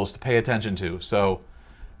of schools to pay attention to. So,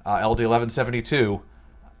 LD 1172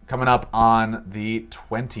 coming up on the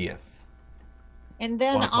 20th. And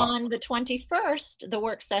then 1 o'clock. on the 21st, the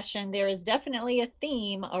work session, there is definitely a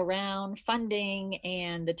theme around funding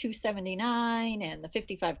and the 279 and the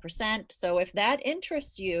 55%. So if that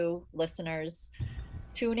interests you, listeners,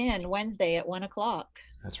 tune in Wednesday at 1 o'clock.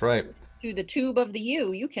 That's right. Through the tube of the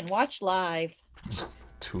U, you can watch live.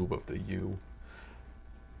 Tube of the U.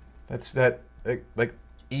 That's that like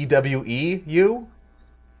EWEU?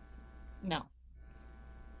 No.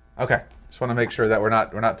 Okay. Just want to make sure that we're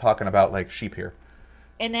not talking about like sheep here.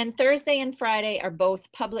 And then Thursday and Friday are both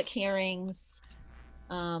public hearings.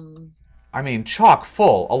 I mean, chock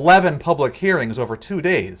full. 11 public hearings over 2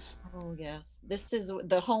 days. Oh, yes. This is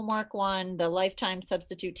the homework one, the lifetime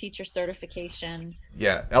substitute teacher certification.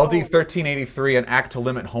 Yeah, LD 1383, an act to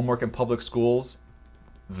limit homework in public schools.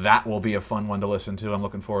 That will be a fun one to listen to. I'm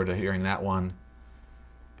looking forward to hearing that one.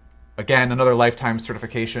 Again, another lifetime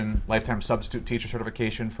certification, lifetime substitute teacher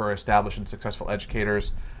certification for established and successful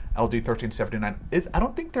educators. LD 1379 I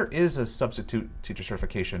don't think there is a substitute teacher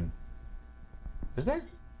certification. Is there?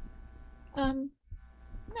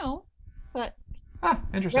 No, but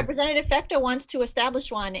Interesting. Representative Fecto wants to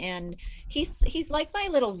establish one, and he's like my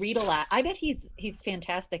little read aloud. I bet he's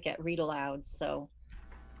fantastic at read aloud. So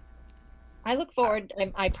I look forward.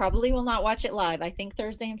 I probably will not watch it live. I think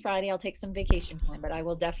Thursday and Friday I'll take some vacation time, but I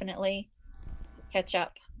will definitely catch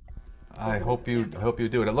up. I hope you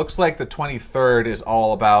do it. It looks like the 23rd is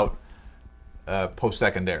all about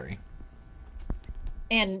post-secondary.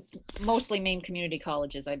 And mostly Maine community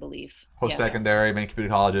colleges, I believe. Post-secondary, Maine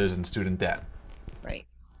community colleges, and student debt. Right.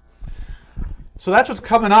 So that's what's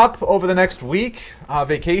coming up over the next week,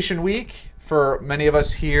 vacation week for many of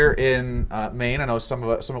us here in Maine. I know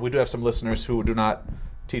we do have some listeners who do not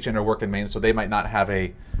teach and or work in Maine, so they might not have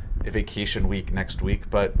a vacation week next week.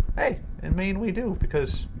 But hey, in Maine we do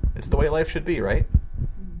because it's the way life should be, right?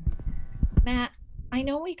 Matt, I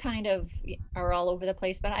know we kind of are all over the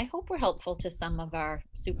place, but I hope we're helpful to some of our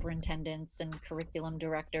superintendents and curriculum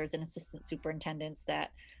directors and assistant superintendents,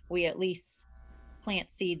 that we at least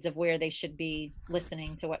plant seeds of where they should be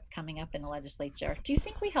listening to what's coming up in the legislature. Do you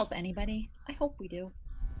think we help anybody? I hope we do.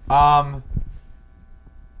 No,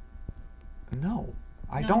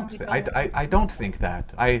 I No, don't. we I don't think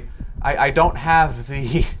that. I don't have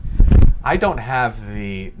the. I don't have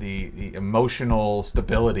the emotional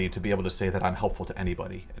stability to be able to say that I'm helpful to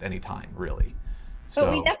anybody at any time, really.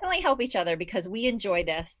 But we definitely help each other because we enjoy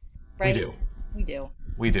this, right? We do. We do.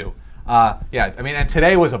 We do. Yeah, I mean, and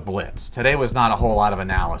today was a blitz. Today was not a whole lot of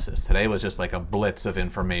analysis. Today was just like a blitz of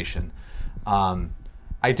information.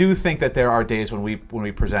 I do think that there are days when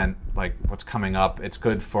we present like what's coming up. It's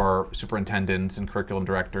good for superintendents and curriculum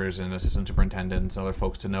directors and assistant superintendents and other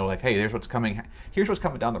folks to know like, hey, here's what's coming. Here's what's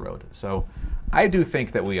coming down the road. So, I do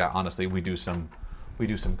think that we honestly we do some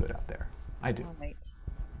good out there. I do. All right.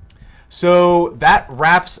 So that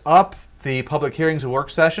wraps up the public hearings and work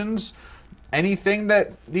sessions. Anything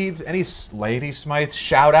that needs any Lady Smythe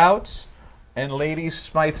shout-outs and Lady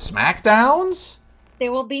Smythe smackdowns?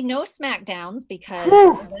 There will be no smackdowns because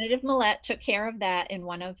Representative Millette took care of that in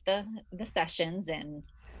one of the sessions, and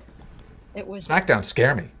it was Smackdowns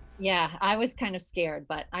scare me. Yeah, I was kind of scared,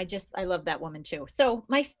 but I love that woman too. So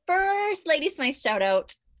my first Lady Smythe shout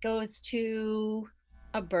out goes to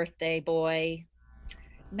a birthday boy,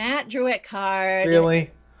 Matt Druitt-Card.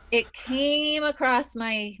 Really? It came across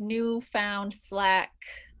my newfound Slack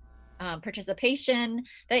participation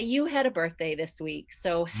that you had a birthday this week.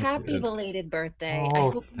 So happy belated birthday. I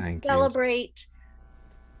hope you celebrate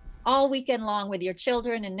all weekend long with your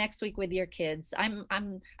children and next week with your kids.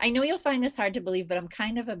 I know you'll find this hard to believe, but I'm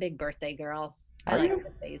kind of a big birthday girl. I like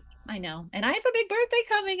birthdays. I know. And I have a big birthday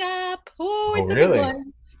coming up. Oh, it's a big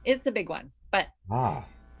one. It's a big one. But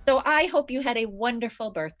so I hope you had a wonderful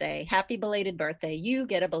birthday. Happy belated birthday. You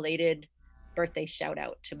get a belated birthday shout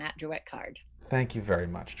out to Matt Druitt-Card. Thank you very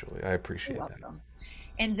much, Julie. I appreciate that.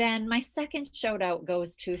 And then my second shout out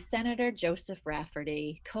goes to Senator Joseph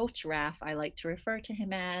Rafferty, Coach Raff, I like to refer to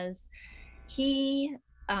him as. He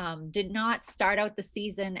did not start out the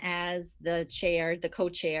season as the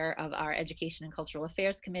co-chair of our Education and Cultural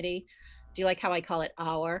Affairs Committee. Do you like how I call it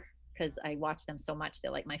our? Because I watch them so much.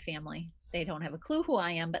 They're like my family. They don't have a clue who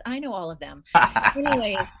I am, but I know all of them.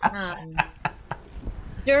 Anyway,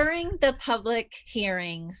 during the public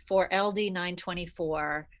hearing for LD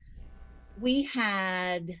 924, we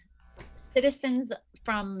had citizens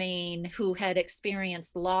from Maine who had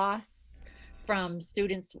experienced loss from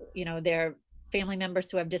students, their family members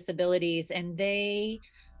who have disabilities, and they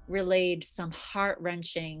relayed some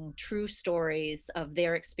heart-wrenching true stories of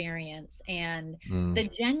their experience and the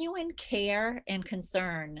genuine care and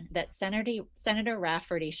concern that Senator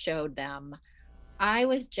Rafferty showed them. I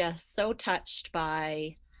was just so touched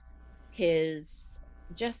by his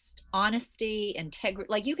just honesty,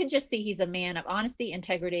 integrity. Like, you can just see he's a man of honesty,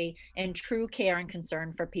 integrity, and true care and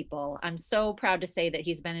concern for people. I'm so proud to say that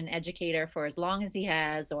he's been an educator for as long as he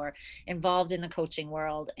has, or involved in the coaching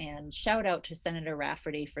world. And shout out to Senator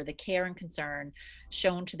Rafferty for the care and concern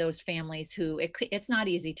shown to those families who it's not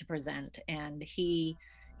easy to present. And he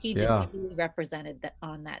just really represented that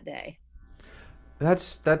on that day.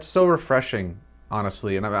 That's so refreshing,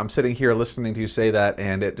 honestly. And I'm sitting here listening to you say that,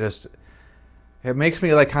 and it makes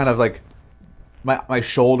me my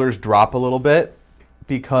shoulders drop a little bit,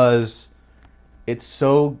 because it's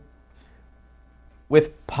so,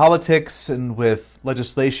 with politics and with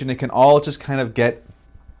legislation, it can all just kind of get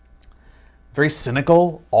very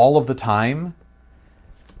cynical all of the time.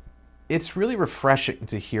 It's really refreshing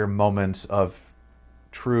to hear moments of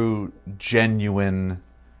true, genuine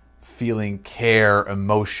feeling, care,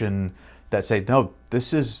 emotion that say, no,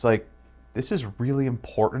 this is really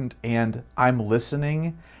important, and I'm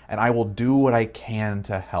listening, and I will do what I can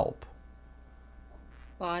to help.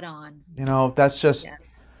 Spot on. That's just,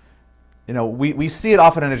 we see it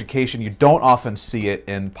often in education. You don't often see it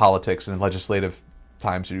in politics and in legislative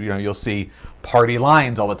times. You'll see party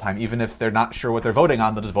lines all the time. Even if they're not sure what they're voting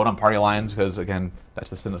on, they'll just vote on party lines because, again, that's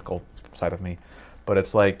the cynical side of me. But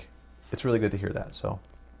it's really good to hear that. So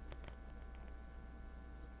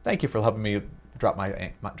thank you for helping me drop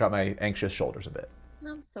my anxious shoulders a bit.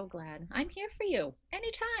 I'm so glad. I'm here for you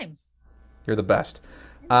anytime. You're the best.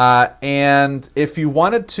 And if you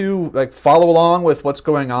wanted to follow along with what's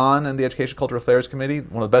going on in the Education Cultural Affairs Committee,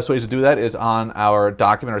 one of the best ways to do that is on our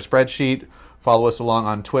document or spreadsheet. Follow us along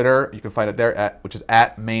on Twitter. You can find it there which is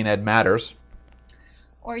 @MaineEdMatters.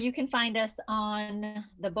 Or you can find us on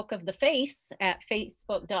the Book of the Face at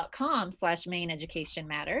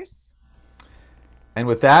facebook.com/MaineEducationMatters. And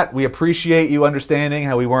with that, we appreciate you understanding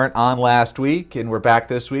how we weren't on last week, and we're back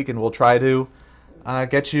this week, and we'll try to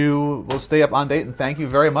we'll stay up on date, and thank you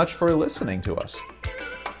very much for listening to us.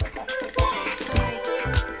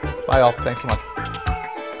 Bye all. Thanks so much.